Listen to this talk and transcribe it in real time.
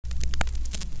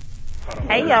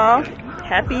Hey y'all,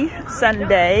 happy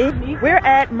Sunday. We're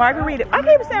at Margarita. I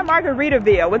keep saying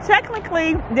Margaritaville. Well,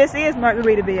 technically this is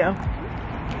Margaritaville.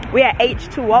 We're at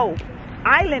H2O,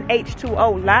 Island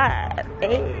H2O live.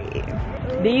 Hey.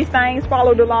 These things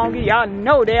followed along. Y'all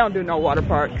know they don't do no water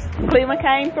parks. Cleveland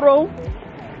came through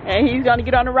and he's gonna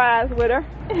get on the rides with her.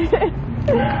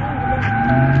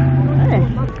 Hey,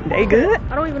 they good?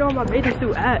 I don't even know where my bathing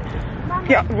suit at.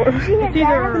 Yeah, I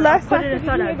put it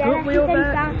inside that Goodwill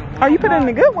bag. Oh, you put it in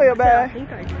the Goodwill bag? I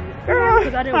think I did. Girl,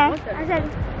 because I didn't want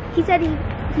that. He said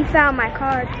he found my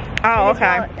card. Oh,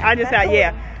 okay. I just said,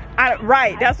 yeah.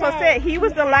 Right, that's what I said. He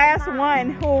was the last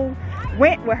one who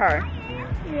went with her.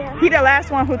 Yeah. He the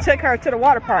last one who took her to the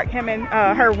water park. Him and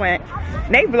her went.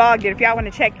 They vlogged it if y'all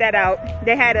want to check that out.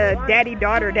 They had a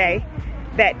daddy-daughter day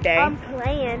that day.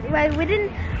 Planned.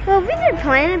 Well, we did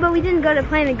plan it, but we didn't go to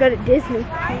plan to go to Disney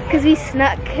because we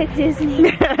snuck at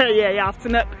Disney. Yeah, y'all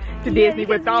snuck to Disney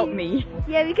without me.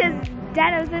 Yeah, because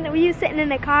Dad we was sitting in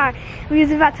the car. We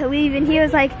was about to leave, and he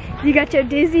was like, "You got your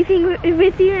Disney thing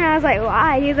with you?" And I was like,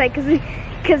 "Why?" He was like,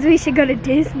 "Cause we should go to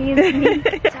Disney."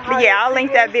 Yeah, I'll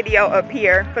link that video up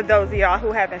here for those of y'all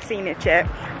who haven't seen it yet.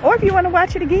 Or if you want to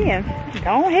watch it again,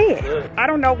 go ahead. I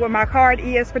don't know what my card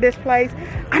is for this place.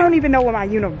 I don't even know what my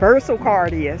Universal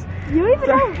card is. You don't even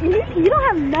know? You don't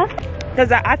have nothing?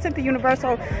 Because I took the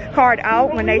Universal card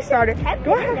out when they started.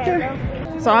 Do I have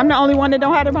to? So I'm the only one that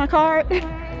don't have my card?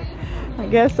 I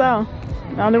guess so.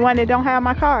 The only one that don't have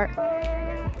my card.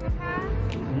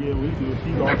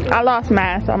 I lost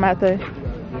mine, so I'm going to have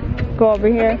to go over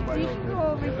here.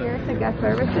 To guest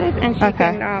services, and she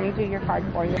can do your card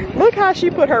for you. Look how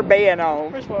she put her band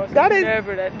on. That is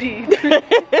never that deep.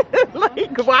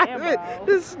 like, why is it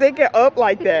just sticking up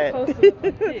like that?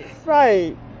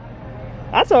 Right.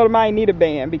 I told him I ain't need a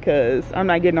band because I'm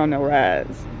not getting on no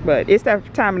rides. But it's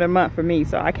that time of the month for me,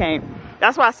 so I can't.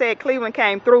 That's why I said Cleveland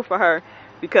came through for her,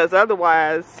 because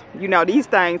otherwise, you know, these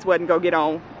things wasn't gonna get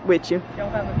on with you.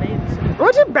 Don't have a bathing suit.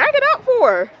 What you back it up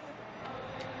for?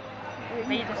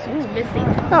 Bathing suit's missing.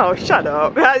 Oh, shut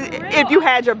up. If you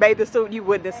had your bathing suit, you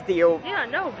wouldn't have still. Yeah, I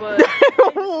know, but.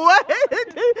 What?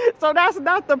 So that's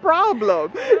not the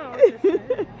problem. No,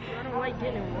 I don't like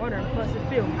getting in water, plus it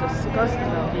feels disgusting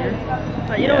out here.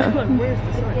 Like, you know, look, where's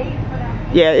the sun?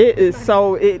 Yeah, it is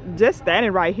so, just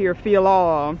standing right here feel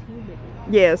all,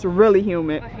 yeah, it's really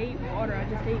humid. I hate water, I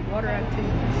just hate water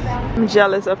activities. I'm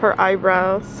jealous of her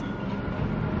eyebrows.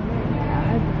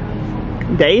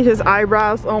 Deja's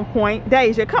eyebrows on point.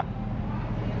 Deja, come.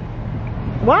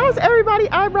 Why is everybody's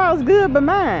eyebrows good but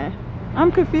mine?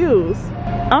 I'm confused.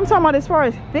 I'm talking about as far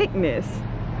as thickness.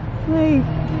 Like,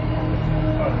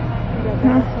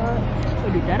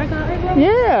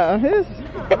 yeah, his.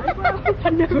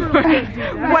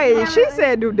 Wait, she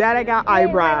said, "Do Daddy got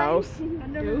eyebrows?"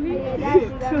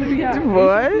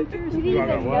 What?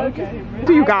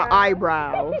 Do you got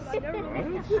eyebrows?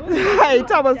 Hey,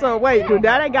 tell me so. Wait, do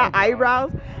Daddy got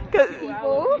eyebrows?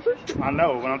 I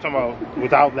know, but I'm talking about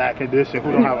without that condition,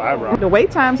 who don't have eyebrows? The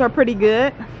wait times are pretty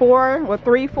good.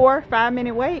 3, 4, 5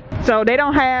 minute wait. So they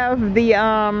don't have the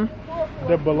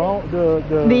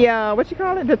what you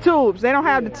call it? The tubes. They don't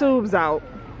have the tubes out.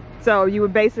 So you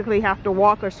would basically have to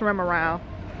walk or swim around.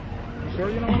 Sure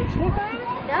you don't want to swim?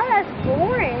 No, that's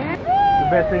boring. The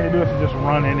best thing to do is to just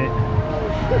run in it.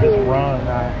 Just run.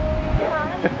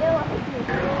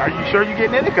 Are you sure you're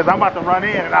getting in it? Because I'm about to run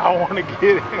in and I don't want to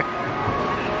get in.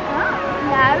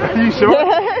 Are you sure?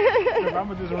 Because I'm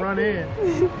going to just run in.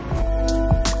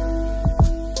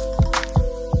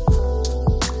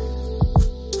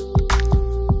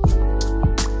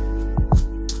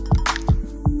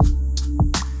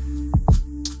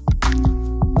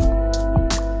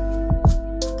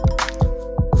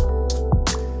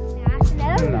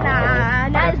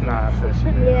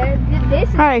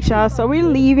 Alright y'all, so we're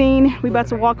leaving. We about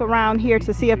to walk around here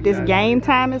to see if this game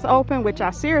time is open, which I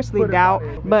seriously doubt.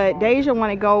 But Deja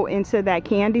want to go into that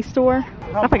candy store.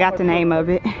 I forgot the name of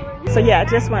it. So yeah, I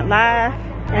just went live.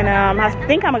 And I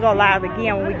think I'm gonna go live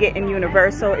again when we get in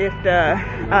Universal if the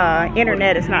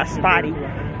internet is not spotty.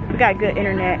 We got good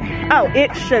internet. Oh,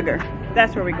 it's Sugar.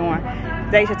 That's where we're going.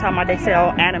 Deja talking about they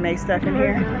sell anime stuff in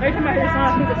here.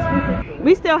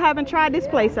 We still haven't tried this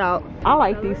place out. I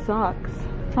like these socks.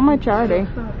 How much are they?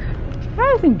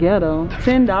 I can get them.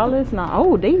 $10? Nah.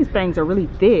 Oh, these things are really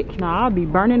thick. Nah, I'll be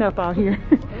burning up out here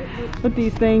with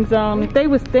these things on. If they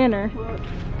was thinner,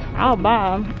 I'll buy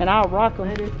them and I'll rock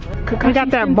them. You got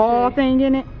that ball thing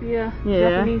in it? Yeah.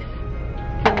 Yeah. Japanese.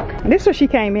 This is what she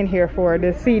came in here for,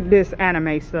 to see this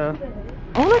anime stuff.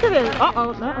 Oh, look at this.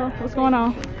 Uh-oh, what's going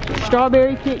on?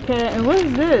 Strawberry Kit Kat, and what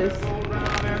is this?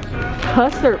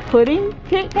 Custard pudding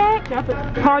Kit Kat?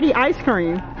 Party ice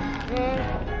cream.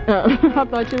 I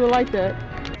thought you would like that.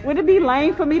 Would it be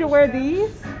lame for me to wear these?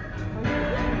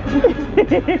 Of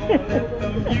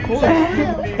course.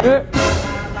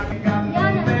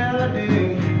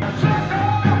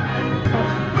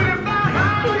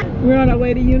 We're on our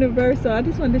way to Universal. I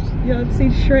just wanted y'all to see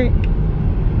Shrek.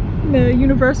 The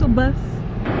Universal bus.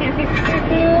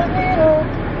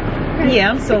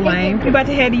 Yeah, I'm so lame. We're about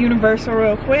to head to Universal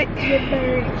real quick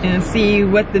and see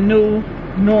what the new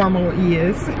normal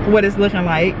is. What it's looking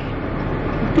like.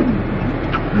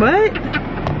 What?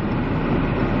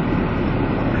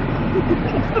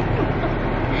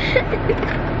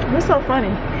 What's so funny?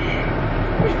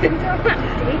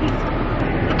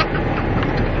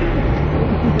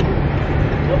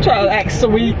 I'm trying to act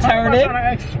sweet, turn it.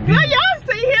 Now y'all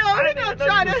see him. He gonna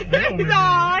try to.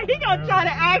 No, he gonna try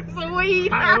to act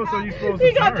sweet. I know, so you supposed to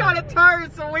he gonna try to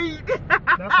turn sweet.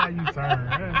 That's how you turn.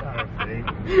 That's not a fake.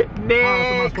 Next. How else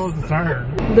am I supposed to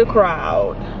turn? The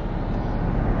crowd.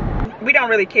 We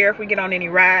don't really care if we get on any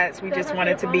rides. We just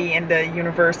wanted to be in the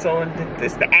Universal and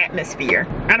the atmosphere.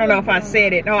 I don't know if I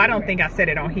said it. No, I don't think I said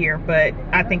it on here, but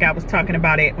I think I was talking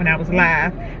about it when I was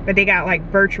live. But they got like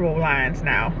virtual lines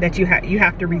now that you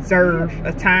have to reserve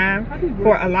a time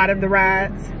for a lot of the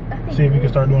rides. See if you can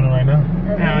start doing it right now.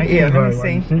 Yeah, let me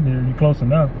see. You're sitting there, you're close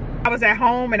enough. I was at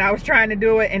home and I was trying to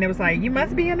do it, and it was like, you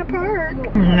must be in the park.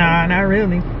 Nah, not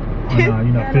really. Oh, no,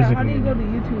 you're not physically. How do you go to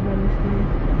YouTube on this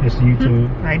thing? It's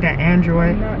YouTube. Like that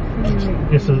Android.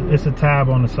 It's a tab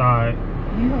on the side.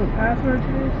 You know the password to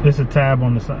this? It's a tab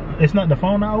on the side. It's not the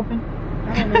phone not open?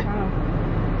 I don't know how.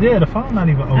 Yeah, the phone not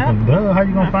even open. Duh, how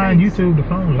you gonna find YouTube? The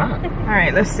phone's locked.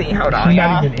 Alright, let's see. Hold on, She's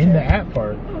y'all. not even in the app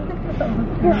part.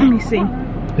 Let me see.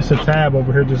 It's a tab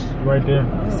over here, just right there.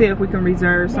 See if we can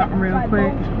reserve something real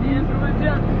quick.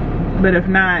 But if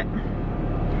not,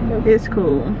 it's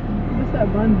cool. What's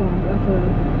that bun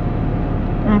bun?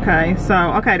 Okay,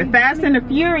 so the Fast and the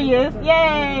Furious,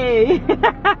 yay!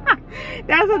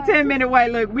 That's a 10-minute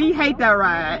wait. Look, we hate that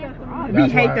ride. We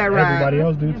hate that ride. Everybody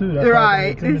else do too. That's right. Why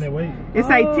it's a 10-minute wait. It's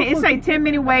like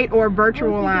 10-minute wait or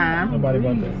virtual line. Nobody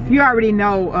about that. You already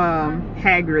know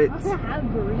Hagrid's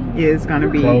is gonna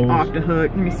be off the hook.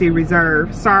 Let me see,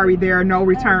 reserve. Sorry, there are no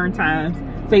return times,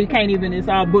 so you can't even. It's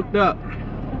all booked up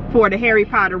for the Harry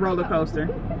Potter roller coaster.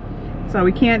 So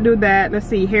we can't do that. Let's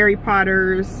see, Harry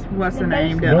Potter's, what's the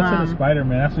name? Go to the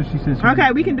Spider-Man, that's what she said.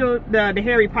 Okay, we can do the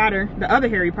Harry Potter, the other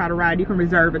Harry Potter ride. You can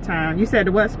reserve a time. You said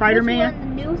the what,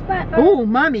 Spider-Man? Oh,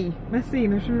 Mummy. Let's see,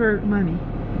 let's reserve Mummy.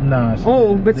 No.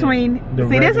 Oh, between, see,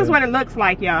 regular. this is what it looks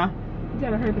like, y'all. You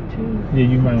gotta hurry to choose. Yeah,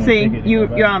 you might see, you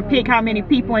pick how many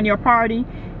people in your party,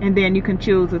 and then you can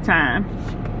choose a time.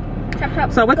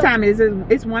 So what time is it?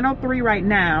 It's 1:03 right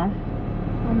now.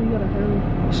 You gotta hurry.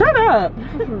 Shut up.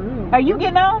 For real. Are you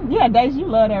getting on? Yeah, Daisy, you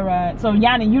love that ride. So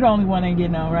Yanni, you the only one ain't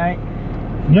getting on, right?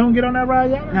 You don't get on that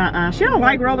ride, Yanni? She don't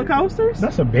like roller coasters.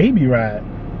 That's a baby ride.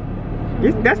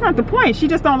 That's not the point. She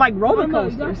just don't like roller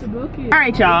coasters. All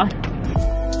right, y'all.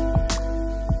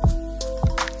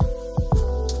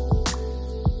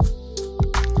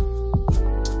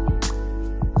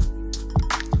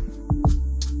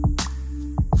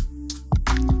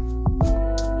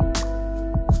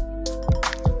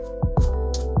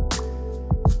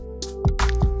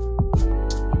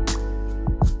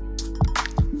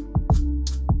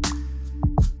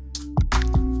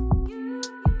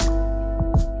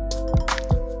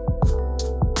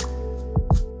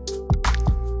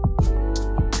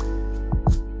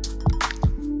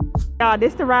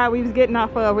 This the ride we was getting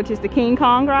off of, which is the King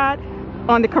Kong ride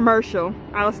on the commercial.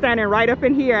 I was standing right up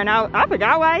in here, and I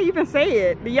forgot why I even said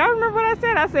it. Do y'all remember what I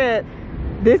said? I said,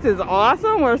 this is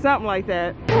awesome, or something like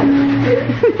that.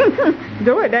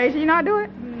 Do it, Daisy. You not do it?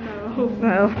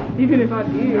 No. Even if I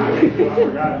did.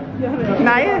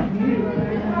 Niyah?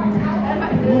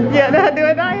 Yeah, no, do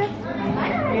it, Niyah?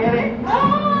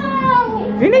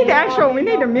 We need the actual, we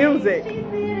need the music.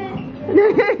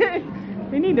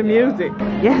 We need the music.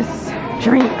 Yes,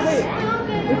 drinks.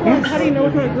 Yes. How do you know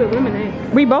which one's good?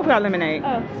 Lemonade. We both got lemonade.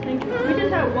 Oh, thank you. We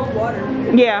just have one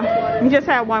water. Yeah, we just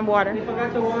had one water. You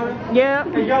forgot the water? Yeah.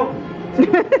 Hey, yo.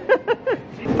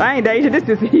 Dang, Deja, this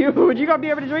is huge. You gonna be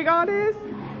able to drink all this?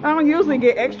 I don't usually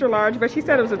get extra large, but she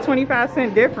said it was a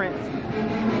 25-cent difference.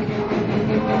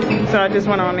 So I just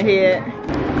went on ahead.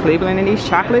 Cleveland and these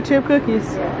chocolate chip cookies.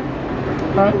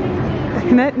 Huh?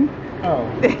 Nothing. Oh.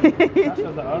 That's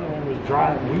because the other one was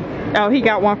dry and weak. Oh, he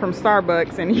got one from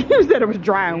Starbucks and he said it was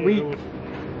dry and weak.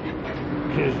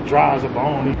 It was dry as a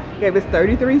bone. Gave us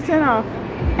 33% off.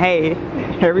 Hey,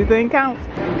 everything counts.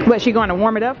 What, she going to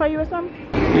warm it up for you or something?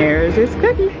 Here's this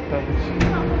cookie.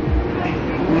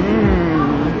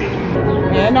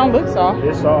 Yeah, it don't look soft.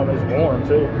 It's soft. It's warm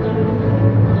too.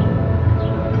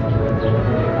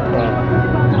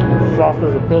 Soft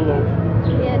as a pillow.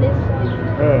 Yeah, it is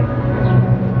soft. Yeah.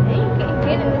 Hey, you can't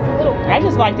get in this little. I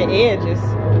just like the edges.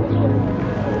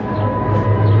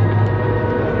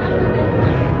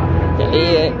 The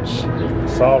edge.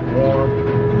 Soft, warm.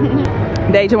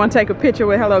 Deja want to take a picture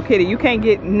with Hello Kitty. You can't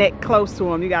get neck close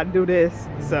to him. You got to do this.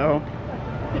 So.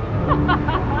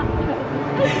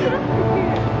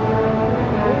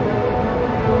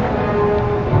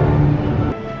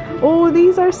 Oh,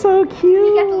 these are so cute.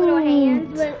 You got the little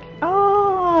hands. Look.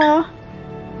 Oh,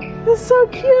 that's so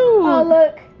cute. Oh,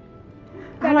 look.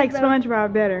 I like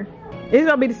SpongeBob better. It's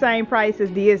gonna be the same price as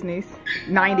Disney's,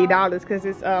 $90 because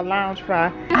it's lounge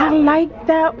fry. I like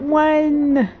that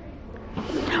one.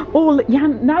 Oh, yeah,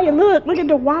 Niyah, look at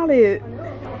the wallet. I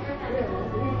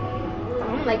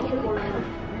don't like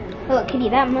Hello Kitty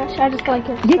that much. I just like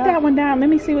her Get that one down. Let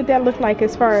me see what that looks like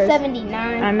as far as. $79.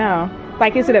 I know.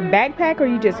 Like, is it a backpack or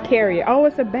you just carry it? Oh,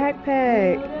 it's a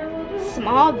backpack.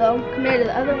 Small though compared to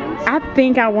the other ones. I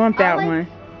think I want that one.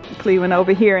 Cleveland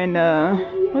over here in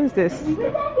what is this?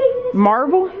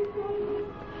 Marble?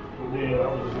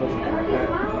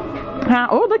 Huh?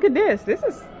 Oh, look at this. This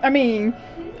is, I mean,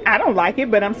 I don't like it,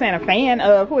 but I'm saying a fan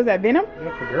of, who is that, Venom?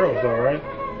 That's for girls though, right?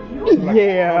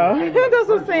 Yeah, that's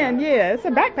what I'm saying. Yeah, it's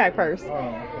a backpack purse.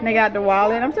 And they got the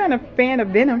wallet. I'm saying a fan of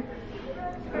Venom.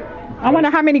 I wonder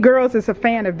how many girls is a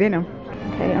fan of Venom.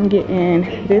 Okay, I'm getting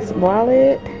this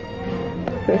wallet.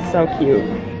 That's so cute.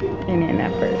 And then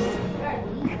that purse.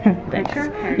 Thanks.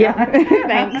 Yeah,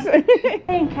 thanks.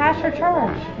 Paying cash or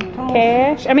charge?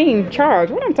 Cash? I mean, charge.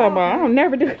 What I'm talking about? I don't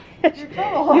never do cash. You take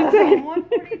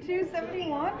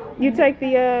 $142.71. You take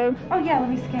the Oh yeah, let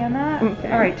me scan that.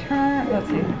 Okay. All right, turn. Let's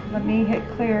see. Let me hit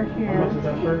clear here. What was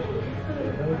that first?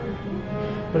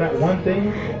 For that one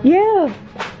thing? Yeah.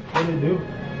 What did it do?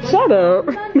 Shut up.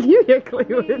 You hear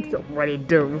Cleveland. What did it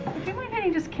do? Would you mind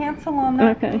having just cancel on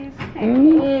that, Okay. please?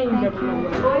 Thank you.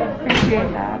 Appreciate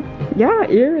that. Y'all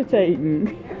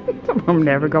irritating. I'm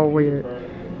never gonna wear it.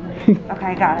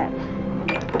 Okay, got it.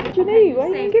 What you need?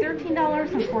 What Save you get?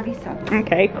 $13.40.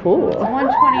 Okay, cool.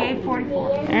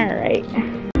 $128.44. All right.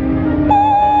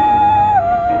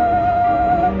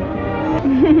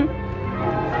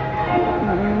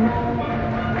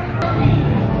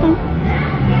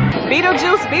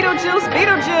 Beetlejuice, Beetlejuice,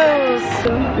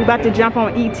 Beetlejuice. We about to jump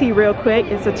on ET real quick.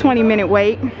 It's a 20-minute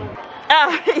wait.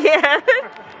 Oh, yeah.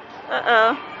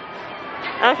 Uh-oh.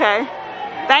 Okay.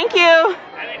 Thank you.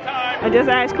 Anytime. I just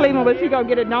asked Cleveland if he gonna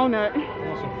get a donut. He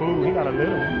wants some food. He got a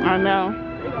little one. I know.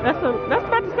 That's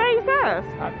about the same size.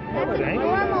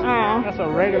 Oh. That's a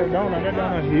regular donut. That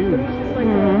donut's huge.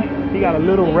 He got a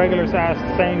little regular size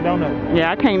same donut.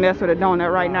 Yeah, I can't mess with a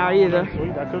donut right now either.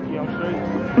 Sweet, that cookie, I'm straight.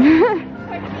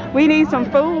 We need some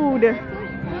food.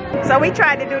 So we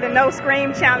tried to do the no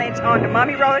scream challenge on the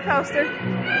Mummy roller coaster.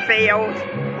 Failed.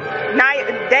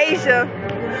 Deja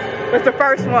was the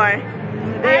first one.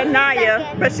 Then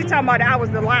Niyah, but she talking about I was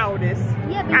the loudest.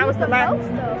 Yeah, but I was the loudest.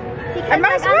 Because And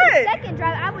like, most I was what? second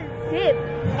drive, I was zip.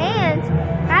 And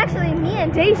actually me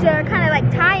and Deja are kind of like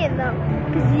tying them.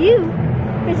 Because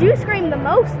you screamed the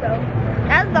most though.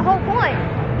 That's the whole point.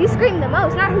 You screamed the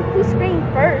most, not who screamed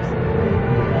first.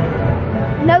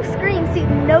 No scream, see,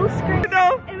 no scream.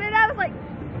 No. And then I was like,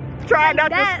 Trying not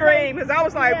to that, scream, because I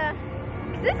was like, yeah.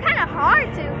 Cause it's kind of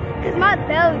hard to, cause my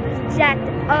belly was jacked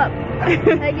up.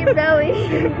 Like your belly.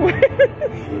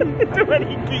 do it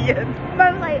again. But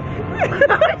I was like,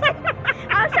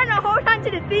 I was trying to hold on to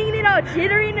the thing and all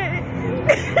jittery.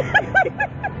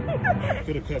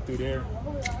 Could have cut through there.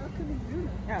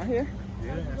 Out here.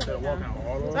 Yeah, instead of walking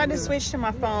all over. So I just switched to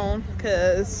my phone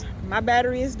because my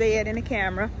battery is dead in the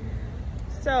camera.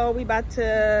 So we about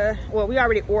to, well, we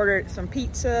already ordered some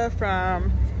pizza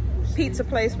from pizza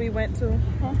place we went to.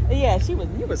 Huh? Yeah,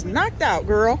 you was knocked out,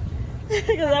 girl.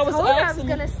 Because I was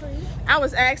gonna sleep. I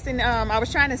was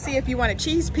trying to see if you want a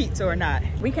cheese pizza or not.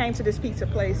 We came to this pizza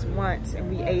place once and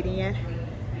we ate in,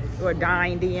 or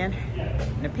dined in.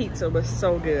 And the pizza was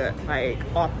so good, like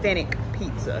authentic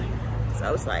pizza. So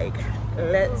I was like,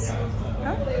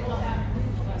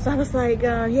 So I was like,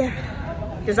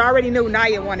 yeah. Because I already knew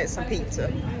Niyah wanted some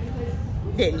pizza,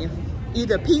 didn't you?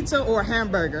 Either pizza or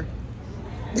hamburger.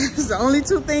 It's the only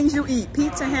two things you eat,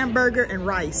 pizza, hamburger, and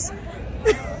rice.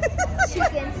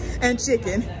 Chicken. And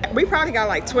chicken. We probably got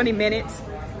like 20 minutes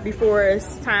before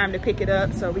it's time to pick it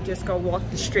up, so we just go walk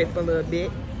the strip a little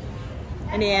bit.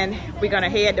 And then we're gonna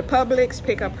head to Publix,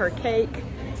 pick up her cake,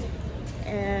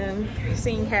 and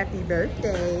sing happy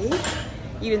birthday.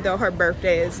 Even though her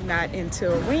birthday is not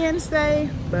until Wednesday,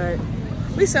 but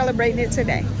we celebrating it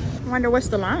today. Wonder what's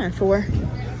the line for.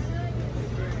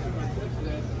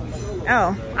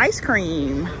 Oh, ice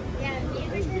cream.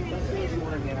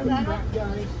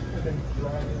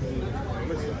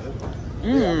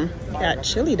 Got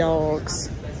chili dogs.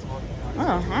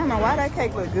 Oh, I don't know why that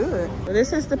cake look good. But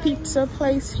this is the pizza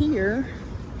place here.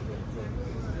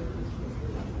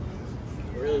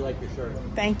 I really like your shirt.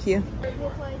 Thank you.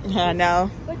 I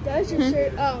know. What does your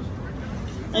shirt? Oh.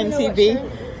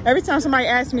 NTV. Every time somebody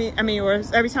asks me, or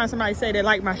every time somebody say they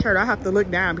like my shirt, I have to look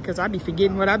down because I be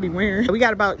forgetting what I be wearing. We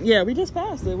got about, we just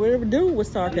passed it. Whatever dude was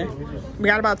talking. We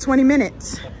got about 20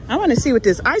 minutes. I want to see what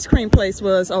this ice cream place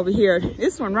was over here.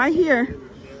 This one right here.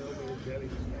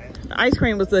 The ice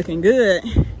cream was looking good,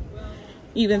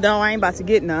 even though I ain't about to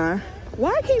get none. Why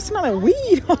I keep smelling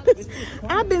weed on this?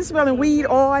 I've been smelling weed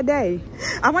all day.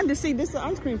 I wanted to see this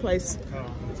ice cream place.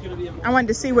 I wanted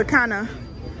to see what kind of,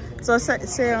 so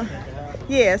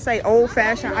say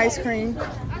old-fashioned ice cream.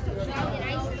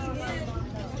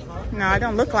 No, it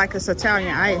don't look like it's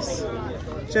Italian ice.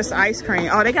 Just ice cream.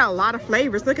 Oh, they got a lot of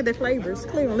flavors. Look at the flavors.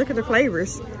 Cleveland, look at the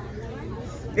flavors.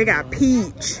 They got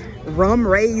peach, rum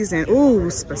raisin, ooh,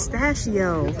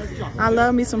 pistachio. I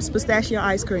love me some pistachio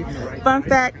ice cream. Fun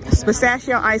fact,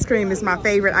 pistachio ice cream is my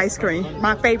favorite ice cream.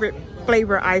 My favorite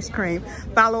flavor ice cream,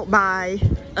 followed by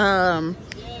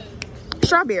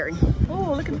strawberry.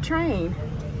 Oh, look at the train.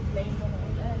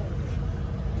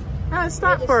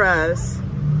 Stop for us.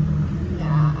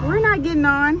 We're not getting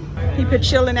on. People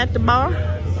chilling at the bar.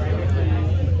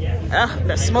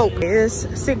 The smoke is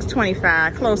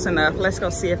 6:25, close enough. Let's go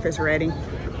see if it's ready.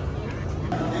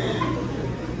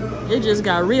 It just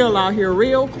got real out here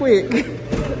real quick.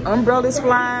 Umbrellas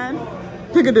flying.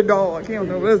 Look at the dog. He don't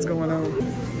know what's going on. I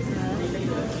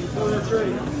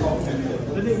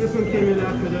think this one came in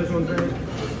after this one, right?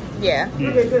 Yeah.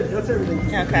 Okay, good. That's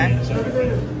everything. Okay.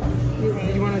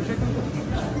 You want to check them?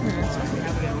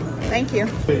 Thank you.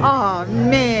 Oh,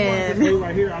 man.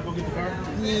 Right here, I'll go get the car.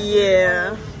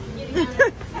 Yeah.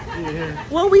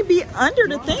 Well, we be under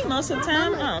the thing most of the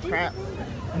time. Oh, crap.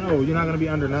 No, you're not going to be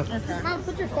under nothing. Okay. Mom,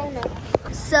 put your phone up.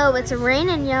 So it's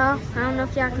raining, y'all. I don't know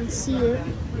if y'all can see it.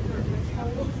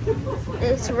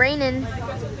 It's raining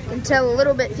until a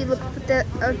little bit if you look at the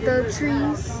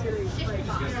trees.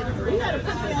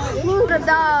 Look at the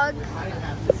dog.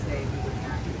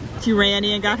 She ran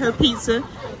in, got her pizza,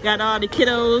 got all the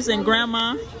kiddos and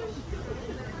grandma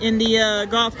in the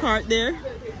golf cart there.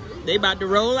 They about to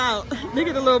roll out. Look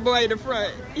at the little boy in the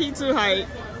front. He too hype.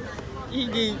 He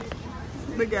geek.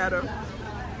 Look at him.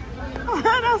 Oh,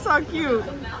 that's so cute.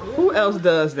 Who else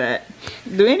does that?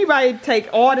 Do anybody take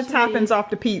all the toppings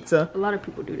off the pizza? A lot of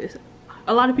people do this.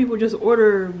 A lot of people just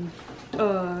order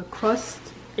crust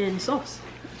and sauce.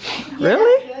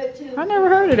 Really? I never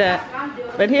heard of that.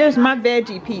 But here's my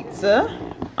veggie pizza.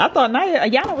 I thought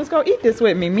Yana was gonna eat this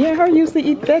with me. Me and her used to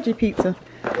eat veggie pizza.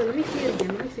 Yeah, let me see it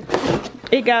again. Let me see.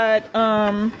 It got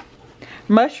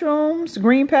mushrooms,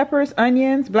 green peppers,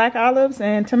 onions, black olives,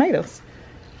 and tomatoes.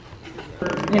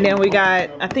 And then we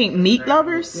got, I think, meat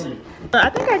lovers. I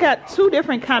think I got 2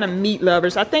 different kind of meat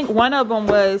lovers. I think one of them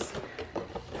was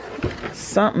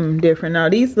something different. No,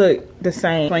 these look the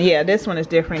same. Yeah, this one is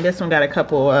different. This one got a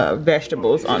couple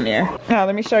vegetables on there. Now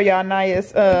let me show y'all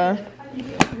Niyah's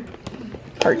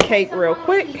her cake real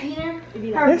quick.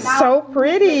 It's so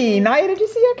pretty. Niyah, did you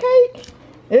see her cake?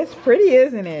 It's pretty,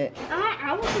 isn't it?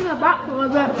 I was in the box a little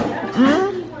bit.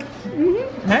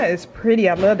 That is pretty.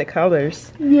 I love the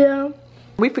colors. Yeah.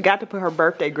 We forgot to put her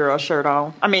birthday girl shirt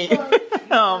on. I mean,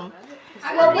 I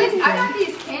got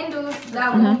these candles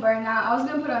that won't burn out. I was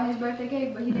gonna put on his birthday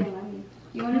cake, but he didn't let me.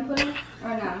 You want to put them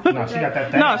or no? No, she got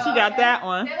that thing. no, she got that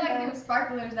one. They're like them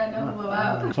sparklers that don't blow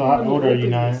out. So how old are you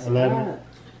now? 11?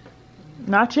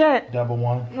 Not yet. Double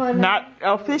one? Not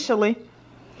officially.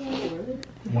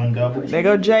 1 double? There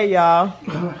go Jay, y'all.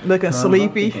 Looking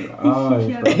sleepy.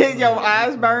 Your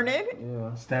eyes burning.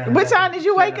 Yeah. What time did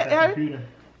you wake up?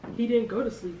 He didn't go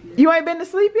to sleep yet. You ain't been to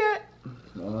sleep yet?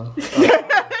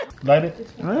 Light it?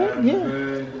 Yeah.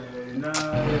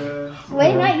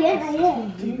 Wait, not yet, not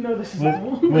yet. Do you know this is Wait,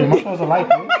 am I supposed to light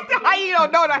it? How you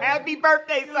don't know the happy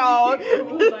birthday song? Wait,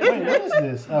 what is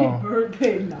this? Oh.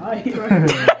 birthday night?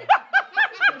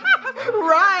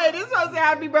 Right, it's supposed to say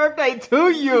happy birthday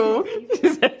to you.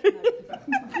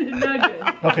 Not good.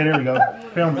 Okay, there we go.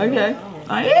 Film it. Okay.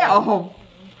 I am. Oh,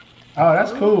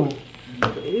 that's cool.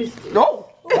 Oh.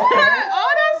 Oh,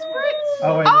 that's pretty.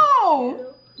 Oh, wait.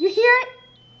 Oh, you hear it?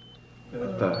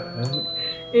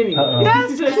 Anyway.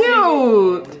 That's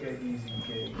cute.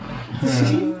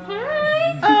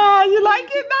 Oh, you like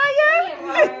it, Niyah?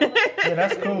 Yeah,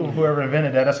 that's cool. Whoever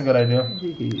invented that, that's a good idea.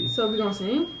 So we gonna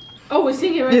sing? Oh, we're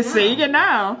singing right You're now? singing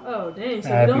now. Oh, dang. So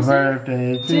Happy we don't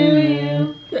birthday to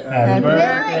you. Happy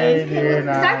birthday, dear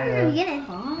Start from the Niyah. beginning.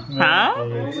 Huh?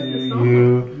 Birthday to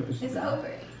you. It's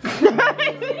over.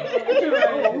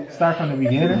 Start from the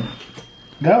beginning.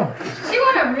 Go. She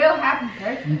want a real happy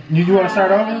birthday. You want to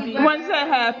start over? You want to say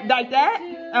happy like that?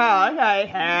 Oh, okay.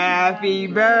 Happy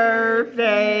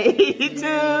birthday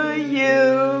to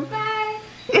you. Bye.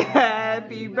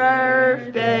 Happy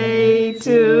birthday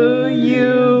to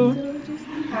you.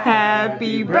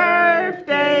 Happy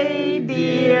birthday,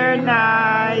 dear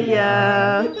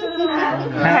Niyah.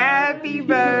 Happy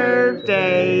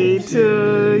birthday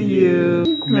to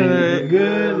you. May the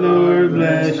good Lord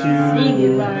bless you.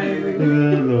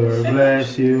 Good Lord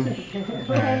bless you.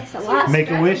 Make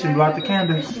a wish and block the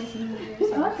candles.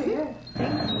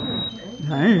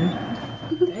 Dang.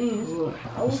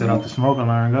 Set off the smoke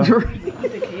alarm. Go.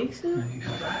 the cakes.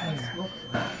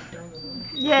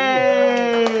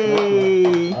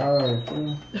 Yay!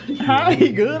 Huh?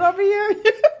 You good over here?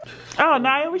 Oh,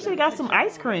 Niyah, we should have got some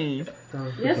ice cream.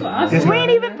 That's what I It's said. We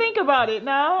ain't even think about it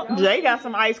now. Jay got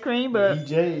some ice cream, but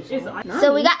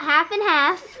So we got half and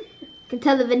half. You can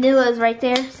tell the vanilla is right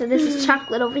there. So this is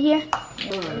chocolate over here.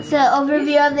 So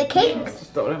overview of the cake.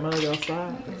 throw that money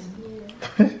outside.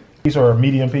 Piece or a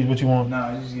medium piece, what you want?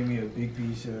 Nah, just give me a big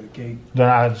piece of cake. Then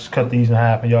I just cut these in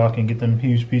half and y'all can get them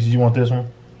huge pieces. You want this one?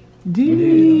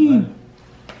 Dang,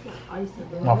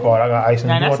 My fault, I got icing.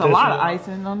 You that's want a this lot one? of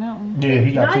icing on that one. Yeah,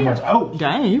 he got too much. Oh!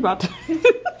 Dang, you about to. Give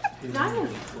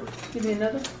me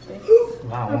another.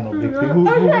 I don't want no big piece.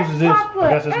 Whose is this? I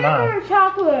guess it's mine.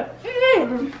 Chocolate.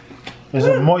 Is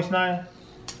it moist, Niyah?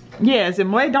 Yes, it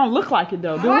don't look like it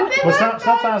though, do it? But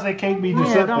sometimes they cake be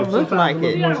deceptive. don't look Sometimes like it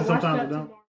looks it. moist and sometimes it don't.